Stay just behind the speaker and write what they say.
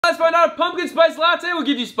let's find out if pumpkin spice latte will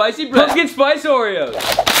give you spicy breath. Pumpkin spice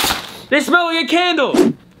Oreos. They smell like a candle.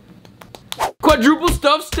 Quadruple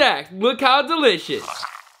stuffed stack. Look how delicious.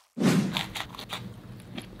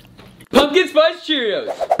 Pumpkin spice Cheerios.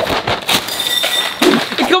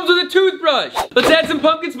 It comes with a toothbrush. Let's add some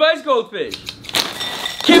pumpkin spice goldfish.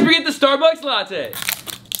 Can't forget the Starbucks latte.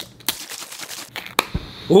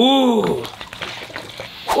 Ooh.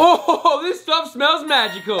 Oh, this stuff smells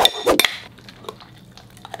magical.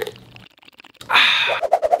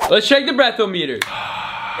 Let's check the breathometer.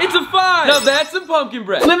 It's a 5. Now that's some pumpkin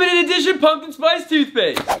breath. Limited edition pumpkin spice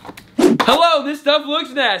toothpaste. Hello, this stuff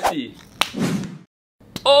looks nasty.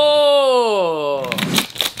 Oh.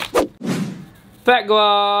 Fat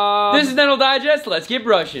glob. This is Dental Digest. Let's get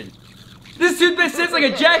brushing. This toothpaste sits like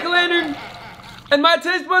a jack-o'-lantern, and my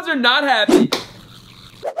taste buds are not happy.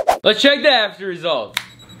 Let's check the after results.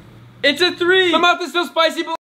 It's a 3. My mouth is still spicy, but